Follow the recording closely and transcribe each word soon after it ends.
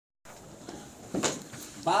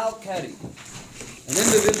Baal Keri, an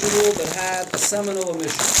individual that had a seminal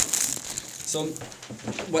omission. So,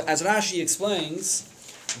 as Rashi explains,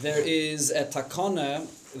 there is a takana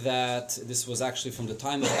that this was actually from the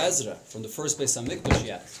time of Ezra, from the first Beis HaMikdash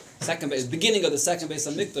yet, beginning of the second Beis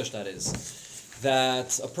HaMikdash, that is,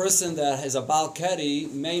 that a person that is a Baal Keri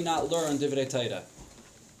may not learn Divrei Torah.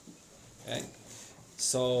 Okay?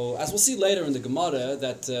 So, as we'll see later in the Gemara,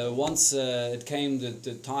 that once it came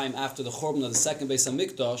the time after the Churban of the second Beis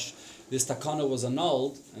HaMikdash, this takana was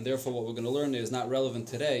annulled, and therefore what we're going to learn is not relevant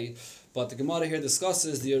today. But the Gemara here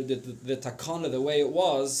discusses the takana, the way it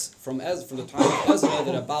was from the time of Ezra,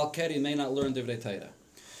 that a Baal Keri may not learn Divrei Torah.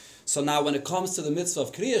 So now when it comes to the mitzvah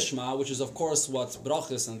of Kriya Shema, which is of course what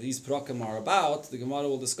Brachos and these Prakim are about, the Gemara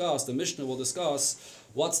will discuss, the Mishnah will discuss,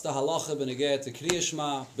 what's the halacha b'negeh to Kriya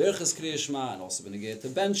Shema, Birchas Kriya Shema, and also b'negeh to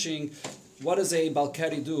benching. What does a Baal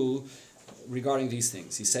Keri do regarding these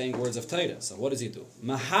things? He's saying words of Torah. So what does he do?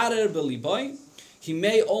 Maharer b'liboy. He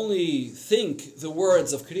may only think the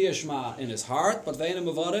words of Kriya Shema in his heart, but ve'ena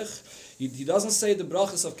mevarich. He doesn't say the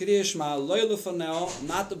brachos of Kriya Shema, loy lefanel,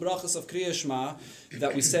 not the brachos of Kriya Shema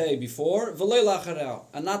that we say before, v'loy lacharel,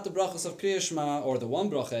 and not the brachos of Kriya Shema, or the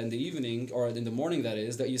one bracha in the evening, or in the morning that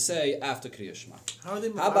is, that you say after Kriya Shema. How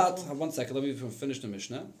about, one second, let me finish the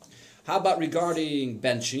Mishnah. How about regarding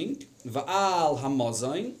benching? Va'al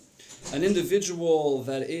hamazain, an individual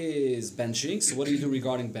that is benching. So what do you do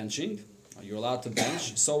regarding benching? You're allowed to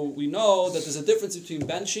bench. So we know that there's a difference between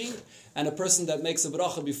benching and a person that makes a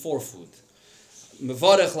bracha before food.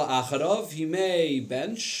 Mevarech la'acharov, he may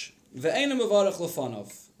bench, ve'ena mevarech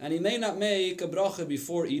lefanov, and he may not make a bracha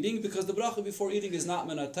before eating, because the bracha before eating is not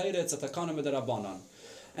minat Torah, it's a takana mid'Rabbanan.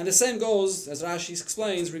 And the same goes, as Rashi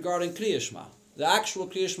explains, regarding Kriya Shema. The actual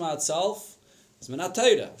Kriya Shema itself is minat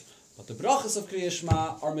Torah, but the brachas of Kriya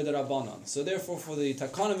Shema are mid'Rabbanan. So therefore, for the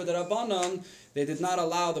takana mid'Rabbanan, they did not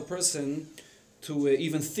allow the person to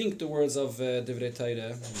even think the words of Divrei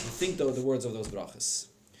Torah, think the words of those brachas.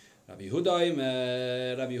 Rabbi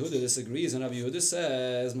Yehuda disagrees, and Rabbi Yehuda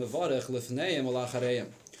says, Mevarech lefneim olachareim.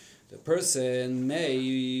 The person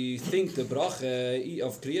may think the bracha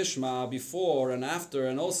of Kriya Shema before and after,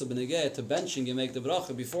 and also b'negeh to benching, you make the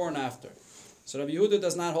bracha before and after. So Rabbi Yehuda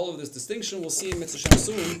does not hold of this distinction. We'll see in Mitzvah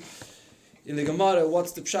soon in the Gemara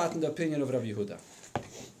what's the pshat in the opinion of Rabbi Yehuda.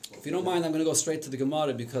 If you don't mind, I'm going to go straight to the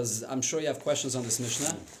Gemara because I'm sure you have questions on this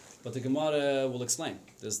Mishnah, but the Gemara will explain.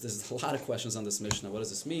 There's a lot of questions on this Mishnah. What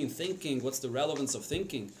does this mean? Thinking, what's the relevance of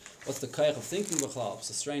thinking? What's the kayach of thinking b'chlal?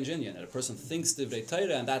 It's a strange Indian. And a person thinks Divrei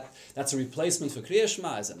Torah, and that's a replacement for Kriya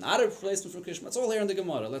Shema. Is it not a replacement for Kriya Shema? It's all here in the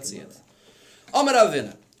Gemara. Let's see it. Amar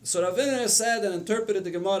Ravina. So Ravina said and interpreted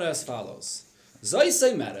the Gemara as follows.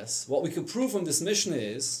 Zoisei meres, what we could prove from this Mishnah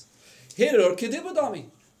is, Hirur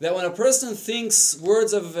kedibudami. That when a person thinks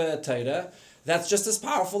words of Torah, that's just as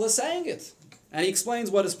powerful as saying it. And he explains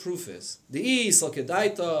what his proof is. If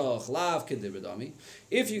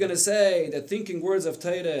you're going to say that thinking words of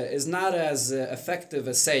Torah is not as effective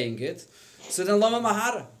as saying it, so then lama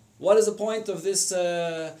mahara. What is the point of this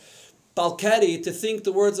Baal Keri to think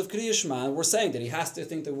the words of Kriya Shema? And we're saying that he has to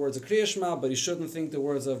think the words of Kriya Shema, but he shouldn't think the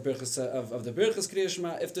words of the Birchas Kriya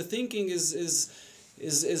Shema. If the thinking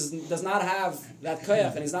does not have that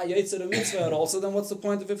koyach, and he's not yetzer mitzvah at all, so then what's the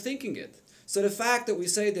point of him thinking it? So the fact that we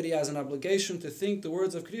say that he has an obligation to think the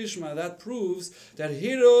words of Kriya Shema, that proves that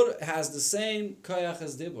Hirur has the same koyach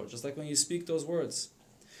as Dibur, just like when you speak those words.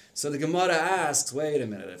 So the Gemara asks, wait a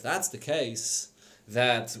minute, if that's the case,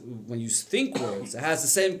 that when you think words, it has the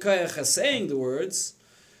same koyach as saying the words,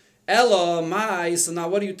 Ella mai, so now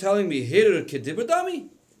what are you telling me? Hirur kedibur dami?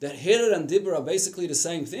 That Hirur and Dibur are basically the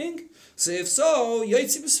same thing? So if so,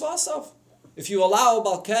 Yotzi b'svasav. If you allow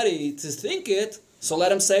Baal Keri to think it, so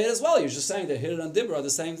let him say it as well. You're just saying that Hirur and Dibur are the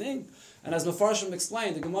same thing. And as Mefarshim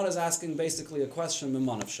explained, the Gemara is asking basically a question,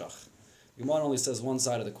 Mimanav Shach. The Gemara only says one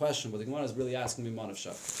side of the question, but the Gemara is really asking Mimanav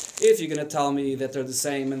Shach. If you're going to tell me that they're the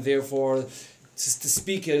same, and therefore to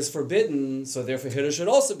speak it is forbidden, so therefore Hirur should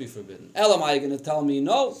also be forbidden. Elam, are you going to tell me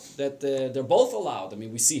no, that they're both allowed? I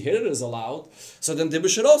mean, we see Hirur is allowed, so then Dibur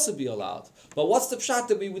should also be allowed. But what's the pshat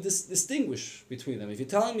that we would distinguish between them? If you're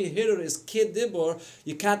telling me Hirur is kid Dibur,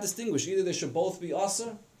 you can't distinguish. Either they should both be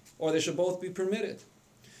asur, or they should both be permitted.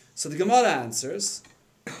 So the Gemara answers,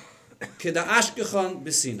 Keda ashkechan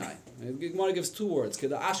b'sinai. The Gemara gives two words,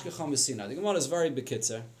 Keda ashkechan b'sinai. The Gemara is very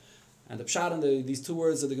bekitzer. And the pshat on these two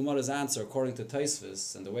words of the Gemara's answer, according to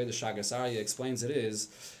Taisvis, and the way the Shagas Arya explains it is,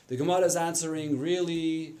 the Gemara is answering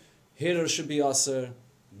really, Hirur should be asur,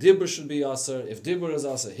 Dibur should be asur. If Dibur is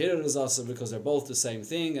asur, Hirur is asur, because they're both the same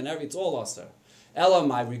thing, and it's all asur.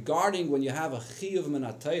 Elamai, regarding when you have a chiyuv min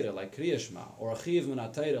hatayra like kriyashma, or a chiyuv min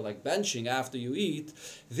hatayra like benching after you eat,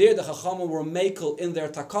 there the chachamim were makel in their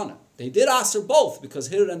takana. They did aser both, because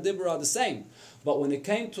hidur and dibur are the same. But when it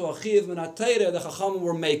came to a chiyuv min hatayra, the chachamim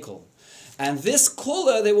were makel. And this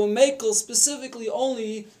kula, they will makel specifically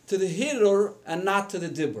only to the hidur and not to the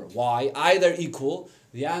dibur. Why? Either equal.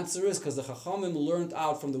 The answer is because the Chachamim learned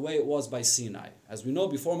out from the way it was by Sinai. As we know,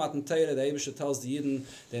 before Matan Torah, the Eibusha tells the Yidden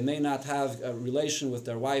they may not have a relation with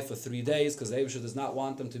their wife for 3 days, because the Eibusha does not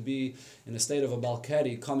want them to be in a state of a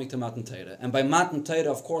balkeri coming to Matan Torah. And by Matan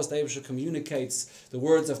Torah, of course, the Eibusha communicates the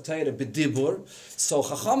words of Torah b'dibur. So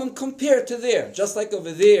Chachamim compared to there, just like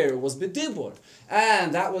over there was b'dibur.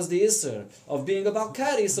 And that was the Isser of being a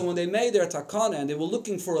balkeri. So when they made their takana and they were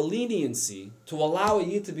looking for a leniency to allow a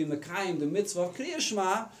Yid to be Mekayim the mitzvah of Kriyashma,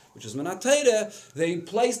 which is Minat Torah, they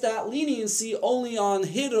placed that leniency only on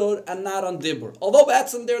Hidur and not on Dibur. Although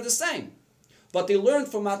Batsim they're the same. But they learned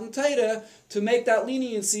from Matan Torah to make that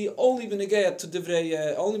leniency only benegayat to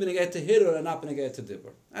Divrei, only benegayat to Hidur and not benegayat to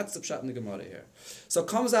Dibur. That's the pshat in the Gemara here. So it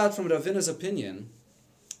comes out from Ravina's opinion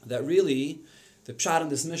that really the pshat in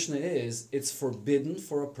this Mishnah is it's forbidden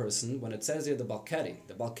for a person, when it says here the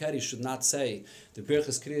Balkari should not say the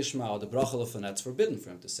Brachos Kriyashma or the Brachos, it's forbidden for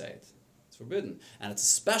him to say it. It's forbidden. And it's a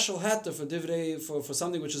special heter for Divrei, for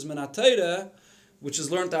something which is Minat Torah, which is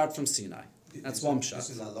learned out from Sinai. That's one pshat. This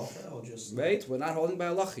is halacha or just... Wait, we're not holding by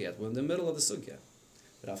halacha yet. We're in the middle of the sugya.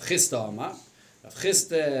 Rav Chisda Amar. Rav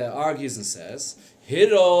Chisda argues and says,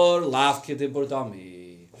 Hiror lav kedibur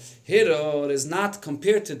dami. Hiror is not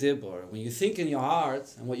compared to dibur. When you think in your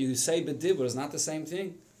heart, and what you say b'dibur is not the same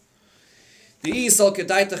thing. The Isal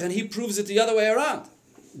kedaitach, and he proves it the other way around.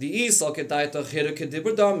 The Isal kedaitach hiror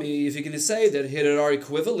kedibur dami. If you're going to say that hiror are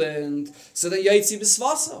equivalent, so then yaitzi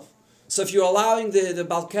b'svasav. So if you're allowing the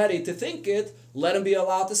Balkari to think it, let him be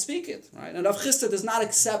allowed to speak it. Right? And Rav Chisda does not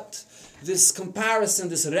accept this comparison,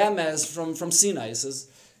 this remez from Sinai. He says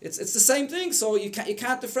it's the same thing, so you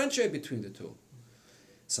can't differentiate between the two.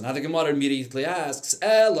 So now the Gemara immediately asks,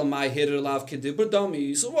 Elamai hidur lav kedibur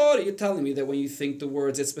dami. So what are you telling me that when you think the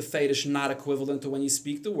words, it's befedish, not equivalent to when you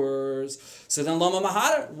speak the words? So then lama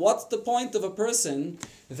mahar, what's the point of a person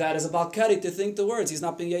that is a balkari to think the words? He's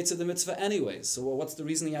not being yetzer the mitzvah anyways. So what's the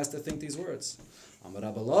reason he has to think these words? Amar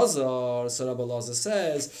Rabbi Lazar, so Rabbi Lazar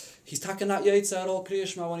says, he's talking not yetzer at all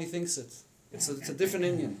kriyashma when he thinks it. It's a different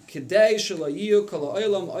Indian. So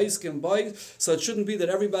it shouldn't be that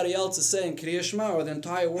everybody else is saying Kriya Shema, or the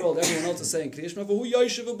entire world, everyone else is saying Kriya Shema.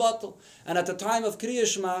 And at the time of Kriya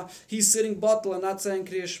Shema, he's sitting batal and not saying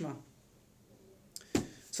Kriya Shema.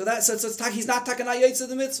 So he's not taking ayetz of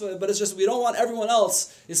the mitzvah, but it's just we don't want everyone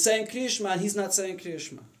else is saying Kriya Shema and he's not saying Kriya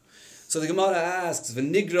Shema. So the Gemara asks,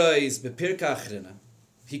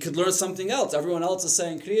 he could learn something else. Everyone else is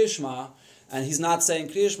saying Kriya Shema, and he's not saying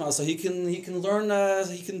Kriya Shema, so he can learn,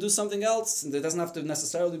 he can do something else. And it doesn't have to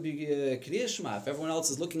necessarily be Kriya Shema. If everyone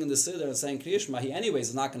else is looking in the siddur and saying Kriya Shema, he anyways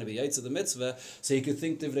is not going to be Yaitz of the mitzvah, so he could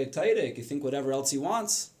think Divrei Torah, he could think whatever else he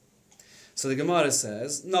wants. So the Gemara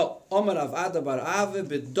says, no, Omer Av Ada Bar Ave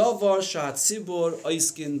B'Dovar Shat Tzibur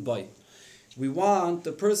Oiskin Bay. We want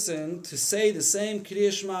the person to say the same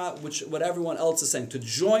Kriya Shema which what everyone else is saying, to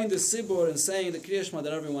join the Tzibur in saying the Kriya Shema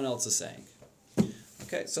that everyone else is saying.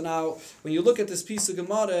 Okay, so now, when you look at this piece of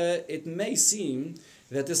Gemara, it may seem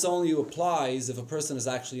that this only applies if a person is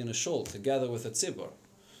actually in a shul, together with a tzibur.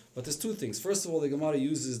 But there's two things. First of all, the Gemara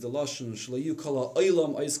uses the lashon shalayu kala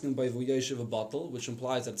oilam oiskin by v'yeshiv a batal, which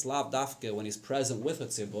implies that it's lav dafke when he's present with a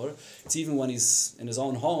tzibur. It's even when he's in his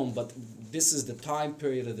own home, but this is the time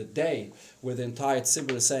period of the day where the entire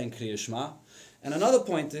tzibur is saying Kriya Shema. And another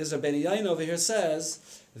point is, Rabbeinu Yain over here says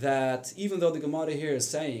that even though the Gemara here is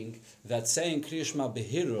saying that saying Kriya Shema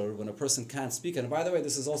behirur when a person can't speak, and by the way,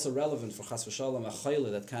 this is also relevant for Chas v'Shalom a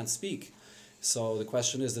chayla that can't speak. So the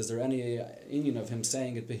question is there any union of him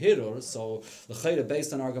saying it behirur? So the chayla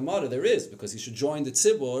based on our Gemara there is, because he should join the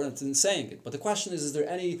tzibur in saying it. But the question is there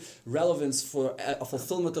any relevance for a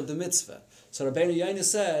fulfillment of the mitzvah? So Rabbeinu Yaina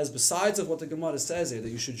says, besides of what the Gemara says here, that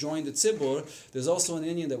you should join the tzibur, there's also an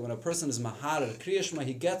Indian that when a person is mahar Kriya Shema,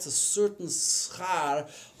 he gets a certain schar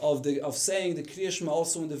of saying the Kriya Shema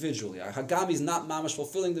also individually. Hagami is not mamash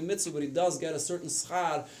fulfilling the mitzvah, but he does get a certain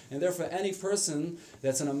schar, and therefore any person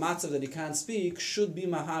that's in a matzav that he can't speak should be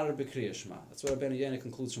mahar b'Kriya Shema. That's what Rabbeinu Yaina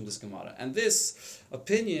concludes from this Gemara. And this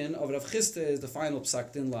opinion of Rav Chisda is the final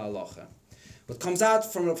psak din la'alacha. What comes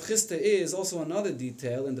out from Rav Chisda is also another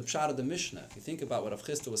detail in the pshat of the Mishnah. If you think about what Rav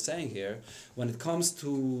Chisda was saying here, when it comes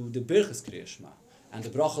to the Birchas Kriya Shema and the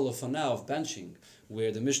Brachos of benching,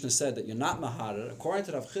 where the Mishnah said that you're not maharer, according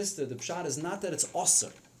to Rav Chisda, the pshat is not that it's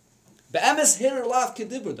osir. Be'emes hirer lav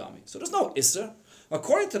kedibur dami. So there's no isser.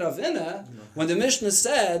 According to Ravina, when the Mishnah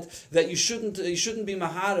said that you shouldn't be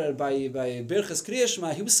maharer by Birchas Kriya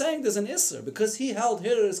Shema, he was saying there's an Isser because he held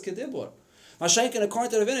Hirer as Kedibur. Mashenkin,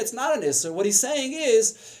 according to Ravina, it's not an Isser. What he's saying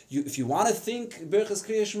is, if you want to think Birchas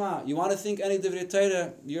Kriya Shema, you want to think any Divrei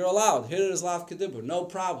Torah, you're allowed. Hirer is Lav Kedibur, no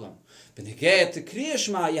problem. But to get to Kriya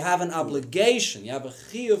Shema, you have an obligation, you have a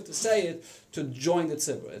chiyuv to say it, to join the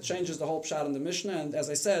tzibur. It changes the whole pshat in the Mishnah, and as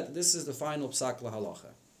I said, this is the final psak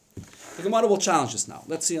lahalacha. The Gemara will challenge us now.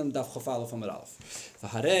 Let's see on Daf Chofalo from Aleph.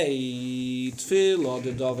 V'harei tefillah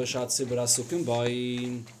the davar shat tzibur asukim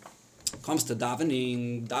b'ay. Comes to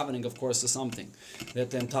davening. Davening, of course, is something that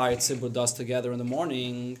the entire tzibur does together in the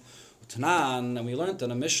morning. Tanan, and we learned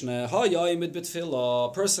in a Mishnah, a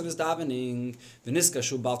person is davening,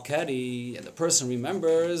 v'niskashu balkeri, and the person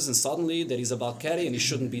remembers, and suddenly that he's a balkeri and he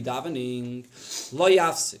shouldn't be davening. Lo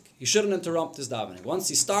yafsik, he shouldn't interrupt his davening. Once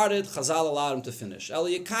he started, Chazal allowed him to finish. El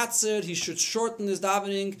yekatzer, he should shorten his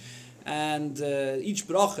davening, and each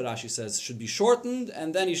bracha, Rashi says, should be shortened,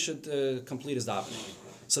 and then he should complete his davening.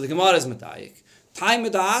 So the Gemara is medayik. Time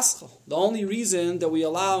the only reason that we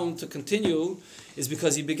allow him to continue is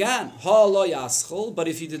because he began. Ha lo yaschol, but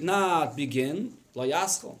if he did not begin, lo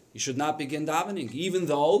yaschol, he should not begin davening, even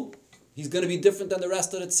though he's going to be different than the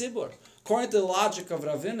rest of the tzibur. According to the logic of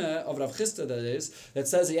Ravina, of Rav Chisda that is, that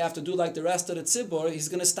says you have to do like the rest of the tzibur, he's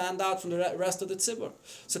going to stand out from the rest of the tzibur.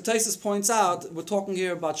 So Taisus points out, we're talking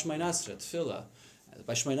here about Shmei Esrei, tefillah.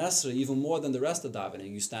 By Shmei Esrei, even more than the rest of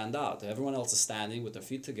davening, you stand out. Everyone else is standing with their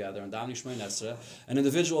feet together and davening Shmei Esrei. An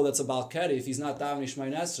individual that's a Balkari, if he's not davening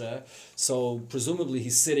Shmei Esrei, so presumably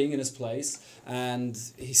he's sitting in his place and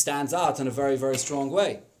he stands out in a very, very strong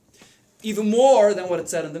way. Even more than what it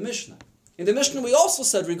said in the Mishnah. In the Mishnah, we also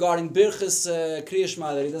said regarding Birchas Kriya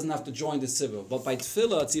Shema that he doesn't have to join the tzibur. But by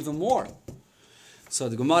Tefillah, it's even more. So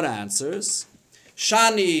the Gemara answers,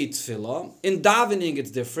 Shani tefillah. In davening,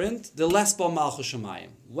 it's different. The less ba malchus shemayim.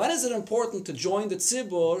 When is it important to join the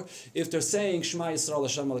tzibur if they're saying Shema Yisrael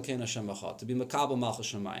Hashem Elokeinu Hashem Echad, to be makabel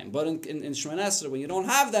malchus shemayim? But in Shemon Esrei, when you don't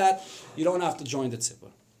have that, you don't have to join the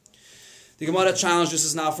tzibur. The Gemara challenges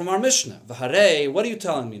us now from our Mishnah. V'harei, what are you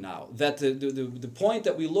telling me now? That the point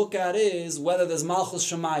that we look at is whether there's malchus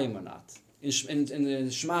shemayim or not. In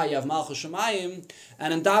Shema you have malchus shemayim,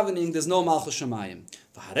 and in davening there's no malchus shemayim.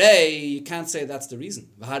 V'harei, you can't say that's the reason.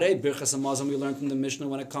 V'harei birchas hamazon, we learned from the Mishnah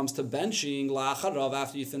when it comes to benching la'acharav,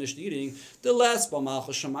 after you finished eating, the less ba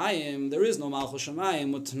malchus shemayim, there is no malchus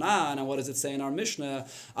shemayim. Utnan, and what does it say in our Mishnah?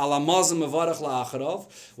 Ala mazon mevarach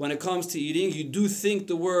la'acharav. When it comes to eating, you do think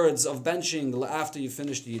the words of benching after you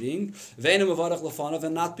finished eating, ve'enu mevarach lefanav,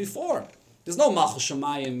 and not before. There's no malchus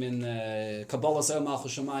shemayim in Kabbalah, say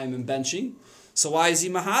malchus shemayim in benching. So why is he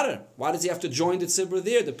maharer? Why does he have to join the tzibur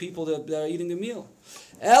there, the people that are eating the meal?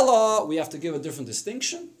 Ella, we have to give a different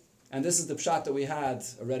distinction. And this is the pshat that we had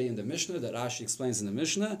already in the Mishnah, that Rashi explains in the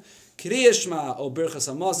Mishnah. Kriya Shema o Birchas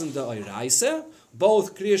Hamazon da oiraisa.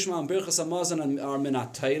 Both Kriya Shema and Birchas Hamazon are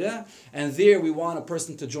minat Torah. And there we want a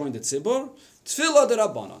person to join the tzibur. Tefillah de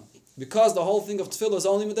Rabbanon. Because the whole thing of tefillah is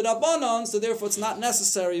only with the Rabbanon, so therefore it's not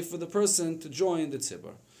necessary for the person to join the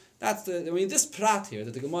tzibur. That's this prat here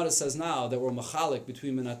that the Gemara says now that we're machalik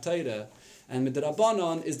between minat Torah and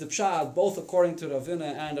midrabanon is the pshat both according to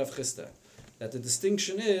Ravina and Rav Chisda. That the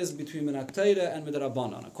distinction is between minat Torah and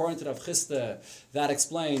midrabanon. According to Rav Chisda, that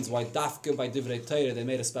explains why dafke by divrei Torah they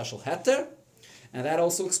made a special heter, and that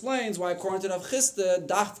also explains why according to Rav Chisda,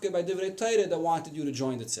 dafke by divrei Torah they wanted you to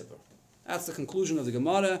join the tzibur. That's the conclusion of the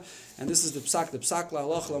Gemara, and this is the psak. The psak la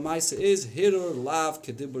halach la ma'isa is hirur lav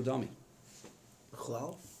kedibur dami.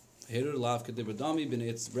 Hirur lav kedibur dami.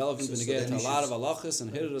 It's relevant when you get to a lot of halachas,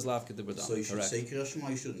 and hirur is lav kedibur dami. So you should say Kriya Shema,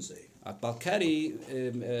 you shouldn't say.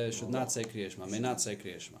 Balkari should not say Kriya Shema, may not say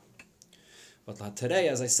Kriya Shema. But today,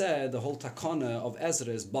 as I said, the whole takana of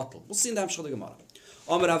Ezra is bottled. We'll see in the Amshach Gemara.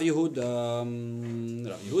 Amar Rav Yehuda,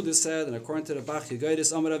 Rav Yehuda said, and according to the Bach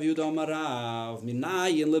Yegaidis, Amar Rav Yehuda Amar Rav,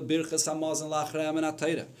 Minayin lebirchas hamazon lachrei menat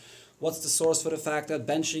Torah. What's the source for the fact that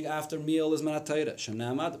benching after meal is menat Torah?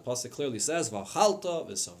 Shenema, the pasuk clearly says, V'achalta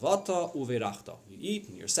v'savata uveirachta. You eat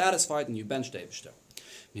and you're satisfied and you bench Deivishter.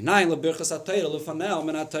 Minayin lebirchas haTorah lefanel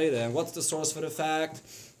menat Torah. And what's the source for the fact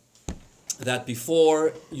that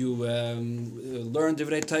before you learn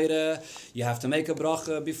Divrei Torah, you have to make a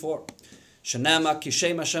bracha before? Shenema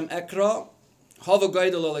kishem Hashem ekra hava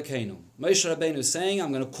gaidel alekeinu. Moshe Rabbeinu is saying,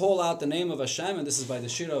 I'm going to call out the name of Hashem, and this is by the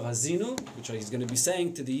Shira of Hazinu, which he's going to be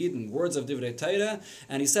saying to the Yidden, words of Divrei Torah.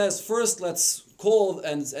 And he says, first let's call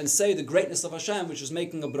and say the greatness of Hashem, which is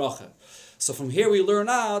making a bracha. So from here we learn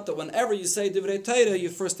out that whenever you say Divrei Torah, you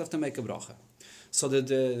first have to make a bracha. So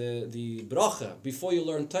the bracha before you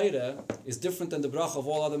learn Torah is different than the bracha of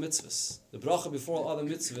all other mitzvahs. The bracha before all other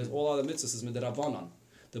mitzvahs is midrabanan.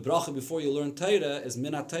 The bracha before you learn Torah is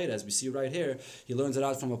minat Torah, as we see right here. He learns it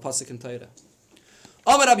out from a pasuk in Torah.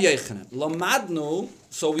 Amar Rabbi Yochanan, lamadnu.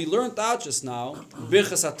 So we learned out just now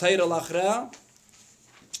birchas ha-Torah lachrea.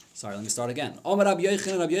 Sorry, let me start again. Amar Rabbi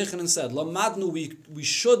Yochanan said, lamadnu, we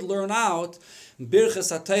should learn out birchas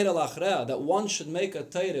ha-Torah lachrea, that one should make a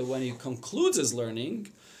Torah when he concludes his learning.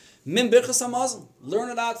 Min birchas hamazon, learn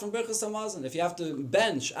it out from birchas hamazon. If you have to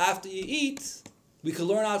bench after you eat, we can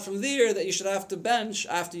learn out from there that you should have to bench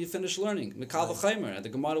after you finish learning. Mikal v'chaymer, and the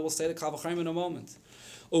Gemara will say the kal v'chaymer in a moment.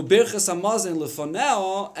 Ubirchas hamazon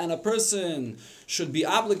lefoneo, and a person should be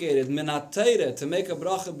obligated minat Torah to make a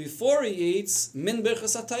bracha before he eats. Min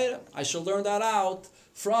birchas ha-Torah, I shall learn that out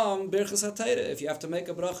from birchas ha-Torah. If you have to make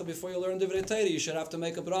a bracha before you learn divrei Torah, you should have to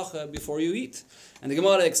make a bracha before you eat. And the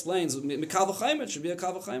Gemara explains, mikal v'chaymer, it should be a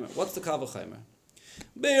kal v'chaymer. What's the kal v'chaymer?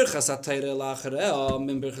 Birchas ha-Torah la'acharea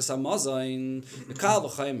min birchas hamazon, mikal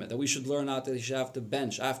v'chaymer, that we should learn out that you should have to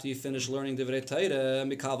bench after you finish learning divrei Torah,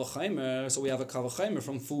 mikal v'chaymer, so we have a kal v'chaymer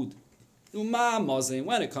from food. Uma mazon,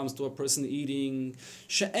 when it comes to a person eating,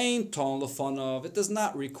 she'ein ton lefanov, it does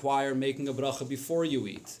not require making a bracha before you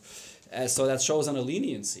eat. So that shows on a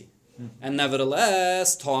leniency. And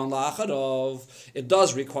nevertheless, ton la'acharov, it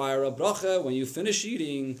does require a bracha when you finish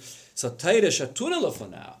eating. So Torah shatuna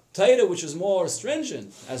lefanah, Torah which is more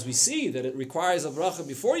stringent, as we see that it requires a bracha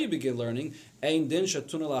before you begin learning, ein din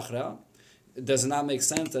shatuna la'achra. It does not make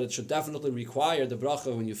sense that it should definitely require the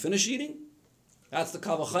bracha when you finish eating. That's the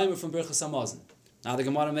kal v'chaymer from birchas hamazon. Now the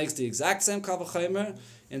Gemara makes the exact same kal v'chaymer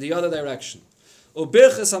in the other direction.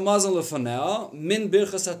 Ubirchas hamazon lefanah min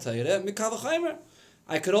birchas ha-Torah mikal v'chaymer.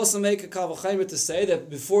 I could also make a kal v'chaymer to say that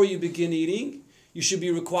before you begin eating, you should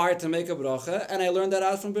be required to make a bracha, and I learned that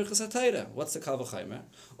out from birchas ha-Torah. What's the kal v'chaymer?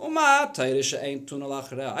 Uma Torah she'ein tuna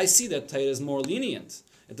la'achrea. I see that Torah is more lenient.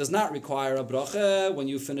 It does not require a bracha when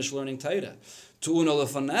you finish learning Torah. Tuna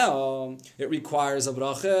lefaneo, it requires a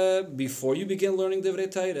bracha before you begin learning divrei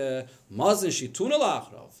Torah. Mazin shi tuna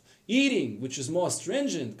la'achrav. Eating, which is more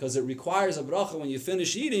stringent because it requires a bracha when you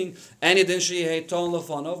finish eating,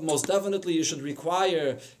 most definitely you should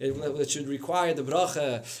require it should require the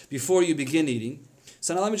bracha before you begin eating.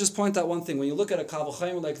 So now let me just point out one thing. When you look at a kal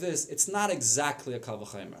v'chaymer like this, it's not exactly a kal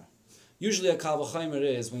v'chaymer. Usually a kal v'chaymer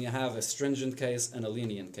is when you have a stringent case and a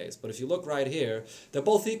lenient case. But if you look right here, they're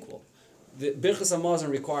both equal. The birchas hamazon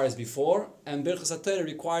requires before, and birchas ha-Torah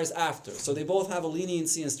requires after. So they both have a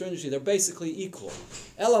leniency and stringency. They're basically equal.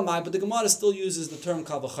 Elamai, but the Gemara still uses the term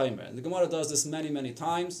kal v'chaymer. And the Gemara does this many, many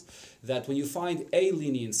times, that when you find a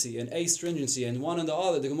leniency and a stringency and one and the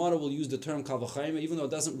other, the Gemara will use the term kal v'chaymer, even though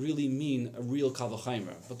it doesn't really mean a real kal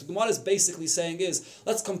v'chaymer. What the Gemara is basically saying is,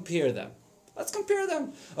 let's compare them. Let's compare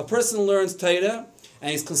them. A person learns Torah,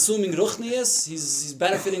 and he's consuming ruchnias, he's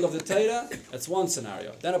benefiting of the Torah. That's one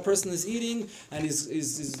scenario. Then a person is eating, and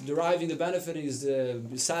he's deriving the benefit, and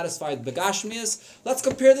he's satisfied begashmias. Let's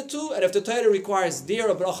compare the two, and if the Torah requires dir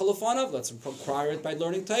a bracha lefanav, let's require it by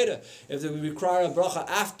learning Torah. If we require a bracha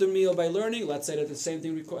after meal by learning, let's say that the same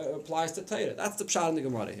thing applies to Torah. That's the pshat in the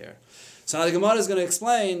Gemara here. So now the Gemara is going to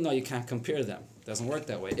explain, no, you can't compare them. It doesn't work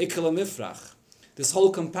that way. Ikla mifrach. This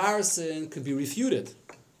whole comparison could be refuted.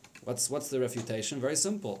 What's the refutation? Very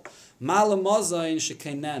simple. Mala mozain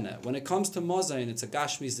shekenena. When it comes to mozain, it's a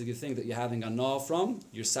gashmis thing that you're having a na from.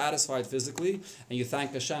 You're satisfied physically, and you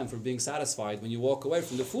thank Hashem for being satisfied. When you walk away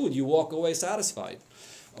from the food, you walk away satisfied.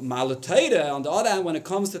 Mala Torah, on the other hand, when it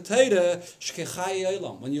comes to Torah,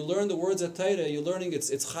 when you learn the words of Torah, you're learning it's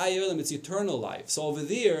chai olam, it's eternal life. So over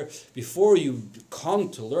there, before you come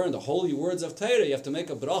to learn the holy words of Torah, you have to make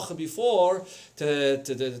a bracha before to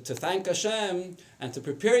thank Hashem and to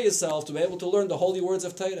prepare yourself to be able to learn the holy words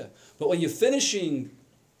of Torah. But when you're finishing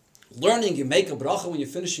learning, you make a bracha when you're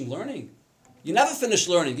finishing learning. You never finish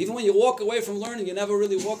learning. Even when you walk away from learning, you never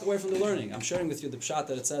really walk away from the learning. I'm sharing with you the pshat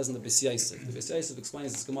that it says in the Beis Yosef. The Beis Yosef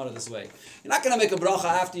explains this Gemara this way. You're not going to make a bracha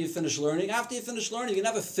after you finish learning. After you finish learning, you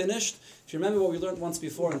never finished. If you remember what we learned once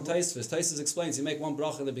before in Taisvis explains you make one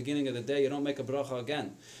bracha in the beginning of the day, you don't make a bracha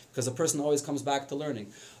again. Because a person always comes back to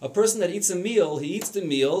learning. A person that eats a meal, he eats the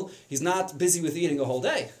meal, he's not busy with eating a whole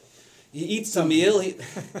day. He eats the meal,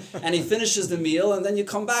 and he finishes the meal, and then you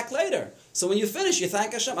come back later. So when you finish, you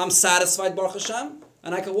thank Hashem. I'm satisfied, Baruch Hashem,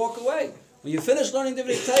 and I can walk away. When you finish learning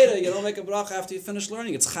Divrei Torah, you don't make a bracha after you finish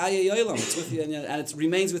learning. It's Chaye Yolam. It's with you, and it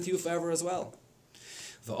remains with you forever as well.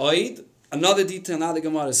 V'oid, another detail now the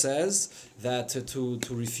Gemara says that to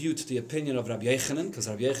refute the opinion of Rabbi Yochanan, because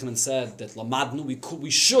Rabbi Yochanan said that Lamadnu,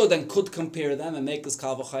 we should and could compare them and make this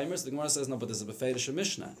Kal V'chaymer. So the Gemara says, no, but there's a Beferish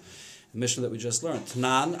Mishnah. the Mishnah that we just learned.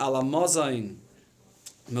 Tanan ala mozain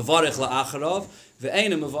mevarich la'acharav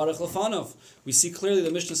ve'eina mevarich lefanav. We see clearly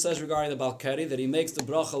the Mishnah says regarding the Balkari that he makes the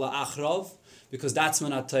bracha la'acharav because that's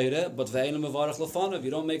minat Torah, but ve'eina mevarich lefanav.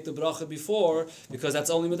 You don't make the bracha before because that's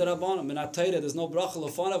only midrabanan. Minat Torah, there's no bracha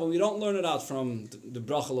lefanav, and we don't learn it out from the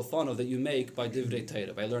bracha lefanav that you make by divrei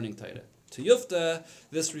Torah, by learning Torah. To Yufta,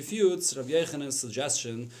 this refutes Rav Yechanan's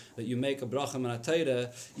suggestion that you make a bracha minat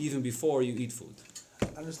Torah even before you eat food.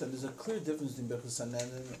 I understand. There's a clear difference between Brachos and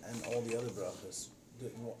all the other brachas.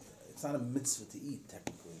 It's not a mitzvah to eat,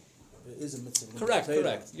 technically. It is a mitzvah. Correct.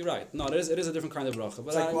 You're right. No, it is a different kind of bracha.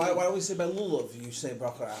 But it's like, why don't we say by lulav you say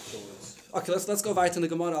bracha afterwards? Okay, let's go weiter in the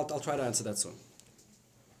Gemara. I'll try to answer that soon.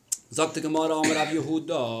 Zok the Gemara Amar Rav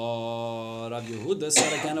Yehuda. Rav Yehuda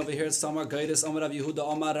said again over here, Samar Gaitis Amar Rav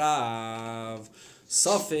Yehuda Amar Rav.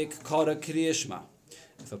 Safik Kara Kriyashma.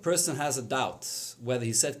 If a person has a doubt whether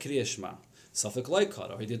he said Kriyashma, Safik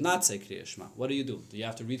Loikara, or he did not say Kriyashma, what do? Do you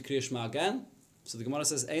have to read Kriyashma again? So the Gemara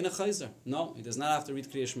says, Eina Chayzer. No, he does not have to read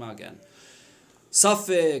Kriyashma again.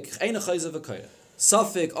 Safik Eina Chayzer V'Koyre.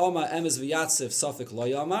 Safik Omar Emes V'Yatziv Safik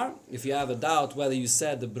Loyamar. If you have a doubt whether you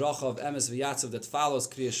said the bracha of Emes V'Yatziv that follows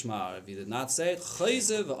Kriya Shema, if you did not say it,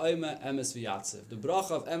 Chayzer V'Omer Emes V'Yatziv. The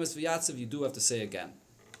bracha of Emes V'Yatziv you do have to say again.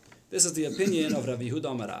 This is the opinion of Rabbi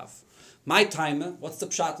Yehuda Amar Rav. My timer, what's the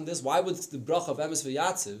pshat in this? Why would the bracha of Emes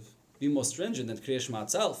V'Yatziv be more stringent than Kriya Shema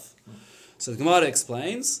itself? So the Gemara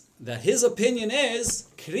explains that his opinion is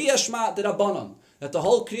Kriya Shema d'Rabbanan, that the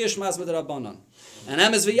whole Kriya Shema is with Rabbanan. And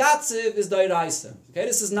Emes V'Yatziv is Dairaisa. Okay,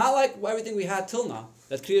 this is not like everything we had till now,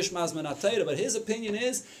 that Kriya Shema is Minat Torah, but his opinion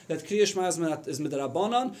is that Kriya Shema is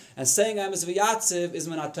Midrabanan, and saying Emes V'Yatziv is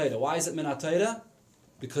Minat Torah. Why is it Minat Torah?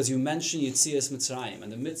 Because you mention Yitzias Mitzrayim,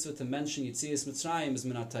 and the mitzvah to mention Yitzias Mitzrayim is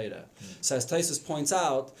Minat Torah. So as Taisus points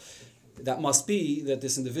out, that must be that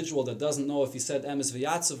this individual that doesn't know if he said Emes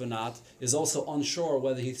V'Yatziv or not is also unsure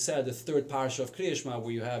whether he said the third parasha of Kriya Shema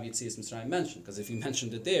where you have Yitzias Mitzrayim mentioned. Because if he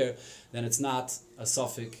mentioned it there, then it's not a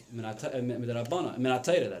suffix Minat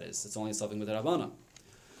Torah, that is. It's only a suffix Midrabana.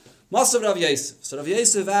 Masav Rav Yosef. So Rav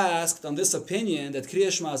Yosef asked on this opinion that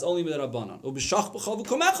Kriya Shema is only Midrabana. Ubishach b'chol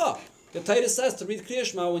v'kumecha. The Torah says to read Kriya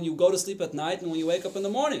Shema when you go to sleep at night and when you wake up in the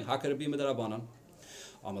morning. How could it be Midrabana?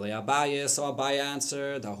 Amalei Abaye, so Abaye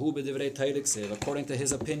answered, according to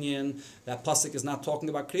his opinion, that pasuk is not talking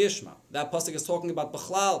about Kriya Shema. That pasuk is talking about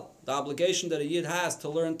Bechlal, the obligation that a Yid has to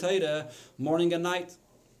learn Torah morning and night.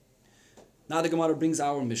 Now the Gemara brings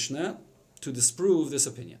our Mishnah to disprove this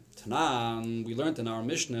opinion. Tanan, we learned in our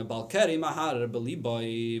Mishnah, Balkari Mahar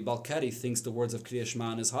Beliboy, Balkari thinks the words of Kriya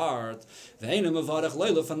Shema in his heart, and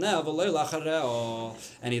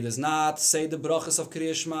he does not say the brachas of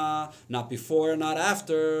Kriya Shema, not before, not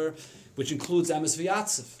after, which includes Emes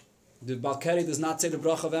V'Yatziv. The Balkari does not say the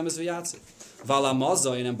bracha of Emes V'Yatziv. Vala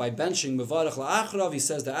Mazoin, and by benching Mevarech La'achrav, he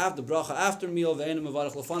says the bracha after meal, Ve'enim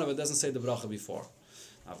Mevarech Lefanav, it doesn't say the bracha before.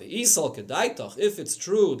 If it's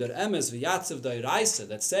true that Emes V'Yatziv Dairaisa,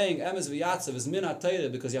 that saying Emes V'Yatziv is Minat Torah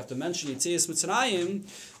because you have to mention Yitzias Mitzrayim,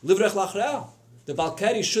 Livrech Lachreah. The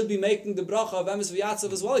Balkari should be making the bracha of Emes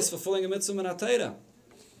V'Yatziv as well. He's fulfilling a mitzvah Minat Torah.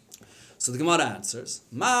 So the Gemara answers,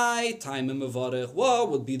 my time in Mevarech,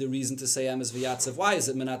 what would be the reason to say Emes V'Yatziv? Why is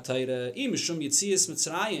it Minat Torah? Imishum Yitzias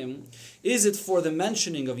Mitzrayim. Is it for the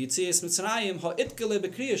mentioning of Yitzias Mitzrayim? Ha'itgele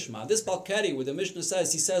b'Kriya Shema. This Balkari, where the Mishnah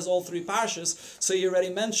says, he says all three parshas, so he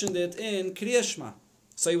already mentioned it in Kriya Shema.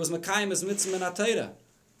 So he was Mekayim as mitzvah Minat Torah.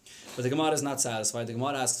 But the Gemara is not satisfied. The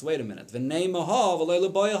Gemara asks, wait a minute.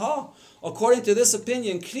 According to this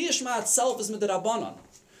opinion, Kriya Shema itself is Midrabanan.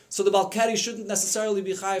 So the Balkari shouldn't necessarily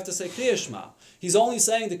be chayav to say Kriya Shema. He's only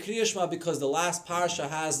saying the Kriya Shema because the last parsha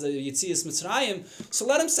has the Yitzias Mitzrayim. So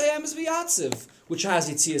let him say Emes V'Yatziv, which has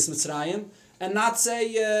Yitzias Mitzrayim, and not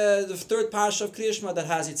say the third parsha of Kriya Shema that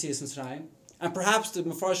has Yitzias Mitzrayim. And perhaps the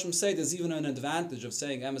Mefarshim say there's even an advantage of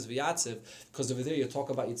saying Emes V'Yatziv, because over there you talk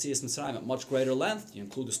about Yitzias Mitzrayim at much greater length. You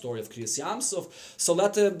include the story of Kriyas Yamsuf. So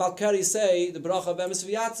let the Balkari say the bracha of Emes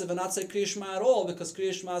V'Yatziv and not say Kriya Shema at all, because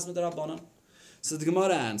Kriya Shema is Midrabanan. So the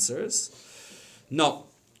Gemara answers, no,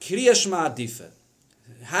 Kriya Shema dife.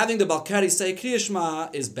 Having the Balkari say Kriya Shema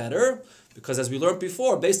is better, because as we learned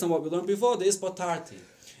before, based on what we learned before, there is Batarti.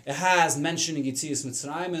 It has mentioning Yitzias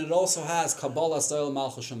Mitzrayim, and it also has Kabbalah Soil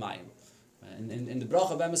Malchus Shemayim. In the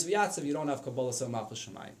bracha of Emes V'Yatziv, you don't have Kabbalah Soil Malchus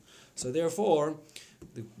Shemayim. So therefore,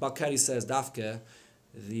 the Balkari says Dafke,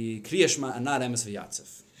 the Kriya Shema and not Emes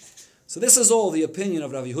V'Yatziv. So this is all the opinion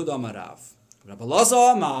of Rav Yehuda Amar Rav. Rabbi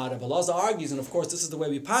Lazar argues, and of course this is the way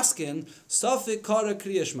we paskin, Safik Kara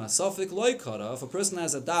Kriya Shema, Safik Loi Kara. If a person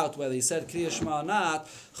has a doubt whether he said Kriya Shema or not,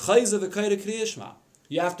 Chayze v'Kara Kriya Shema.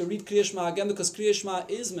 You have to read Kriya Shema again because Kriya Shema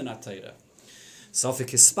is Minat Torah. Safik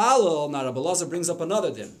hispalel, now Rabbi Elazar brings up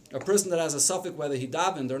another din. A person that has a suffix whether he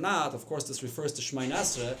davened or not, of course this refers to Shmai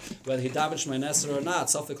Nesra, whether he davened Shmai Nesra or not,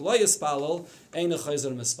 Safik lo yispalel, ein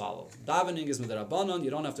chayzer mispalel. Davening is midrabanan, you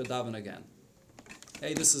don't have to daven again.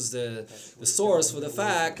 Hey, this is the source for the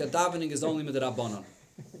fact that davening is only midrabanan.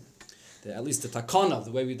 At least the takana,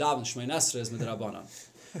 the way we daven Shmai Nesra is midrabanan.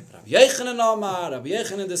 Rabbi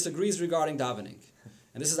Yechanan disagrees regarding davening.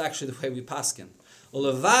 And this is actually the way we paskin.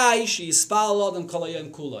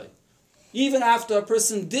 Even after a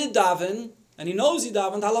person did daven, and he knows he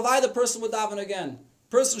davened, halavai, the person would daven again.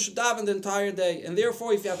 Person should daven the entire day. And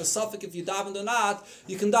therefore, if you have a suffix, if you davened or not,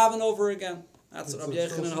 you can daven over again. That's what Rabbi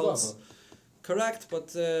Yechanan holds. Correct,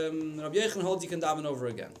 but Rabbi Yechanan holds you can daven over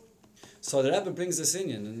again. So the Rebbe brings this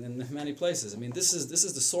in many places. I mean, this is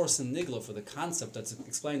the source in Nigla for the concept that's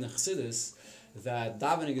explained in Chassidus, that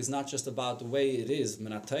davening is not just about the way it is,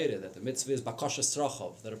 minatayre, that the mitzvah is bakasha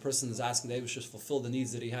strachov, that a person is asking the Eibush to fulfill the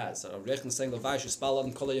needs that he has. Rabbi Yechanan is saying, Levai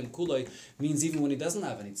shespalad kolayim kulay, means even when he doesn't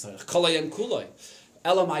have any tzarech. Kolayim kulay.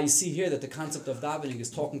 Elamai, you see here that the concept of davening is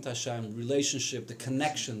talking to Hashem, relationship, the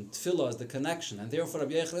connection. Tefillah is the connection. And therefore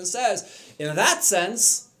Rabbi Yechanan says, in that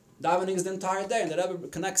sense, davening is the entire day. And the Rebbe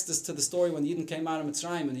connects this to the story when the Yidden came out of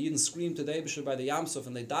Mitzrayim and the Yidden screamed to the Eibusher by the Yam Suf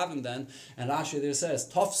and they davened then. And Rashi there says,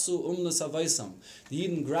 Tofsu umnus avaisam. The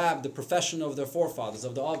Yidden grabbed the profession of their forefathers,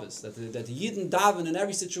 of the Avis. That the Yidden daven in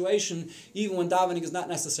every situation, even when davening is not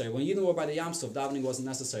necessary. When Yidden were by the Yam Suf, davening wasn't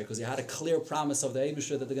necessary because they had a clear promise of the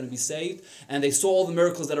Eibusher that they're going to be saved. And they saw all the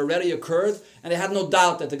miracles that already occurred and they had no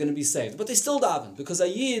doubt that they're going to be saved. But they still daven because a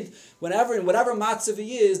Yid, whenever, in whatever matzav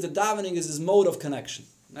he is, the davening is his mode of connection.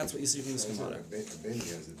 That's what you see from this Gemara.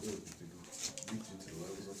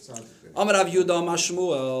 Amar Rav Yehuda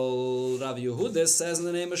Mashmuel. Rav Yehuda says in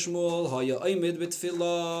the name of Shmuel, Haya oimid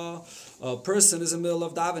b'tfilah. A person is in the middle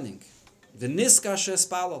of davening. The niska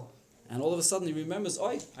shespalel. And all of a sudden he remembers,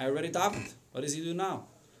 I already davened. What does he do now?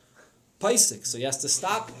 Paisik. So he has to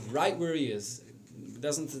stop right where he is. He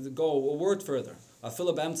doesn't go a word further.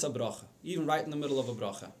 Afila b'emtza bracha. Even right in the middle of a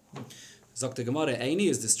bracha. Sagt the Gemara, Eini,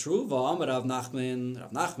 is this true? Rav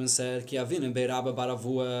Nachman said, Ki avinim bei Rabbi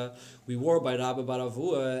Baravua. We were by Rabbi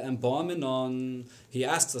Baravua, and Ba'aminon, he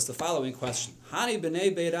asks us the following question. Hani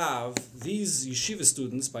b'nei bei Rav, these yeshiva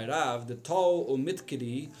students by Rav, the Tol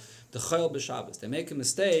u'mitkiri, the Chayil b'Shabbos. They make a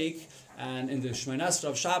mistake, and in the Shmei Nesra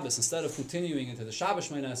of Shabbos, instead of continuing into the Shabbos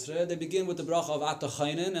Shmei Nesra, they begin with the bracha of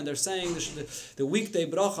Atachainen, and they're saying the weekday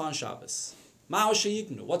bracha on Shabbos. What's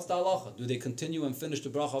the halacha? Do they continue and finish the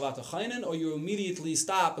bracha of Atachainen, or you immediately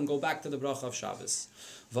stop and go back to the bracha of Shabbos?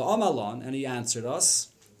 Va'amalon, and he answered us,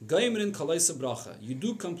 Gaimerin kalaisa bracha. You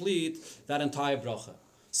do complete that entire bracha.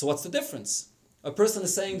 So what's the difference? A person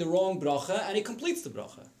is saying the wrong bracha, and he completes the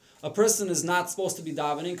bracha. A person is not supposed to be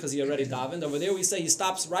davening because he already davened. Over there we say he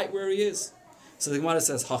stops right where he is. So the Gemara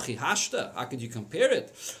says, Hachi hashta. How could you compare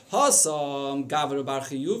it? Hasam gavra bar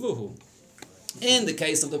chiyuvuhu. In the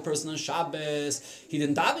case of the person on Shabbos, he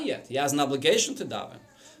didn't daven yet. He has an obligation to daven.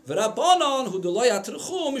 V'rabbanon hu d'lo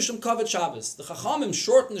yatrichu mishum kavod Shabbos. The Chachamim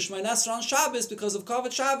shorten the Shmei Nesra on Shabbos because of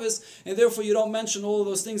kavod Shabbos, and therefore you don't mention all of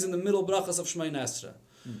those things in the middle brachas of Shmei Nesra.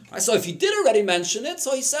 So if he did already mention it,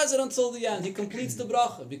 so he says it until the end. He completes the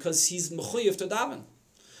bracha because he's mechuyev to daven.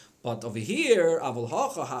 But over here, avol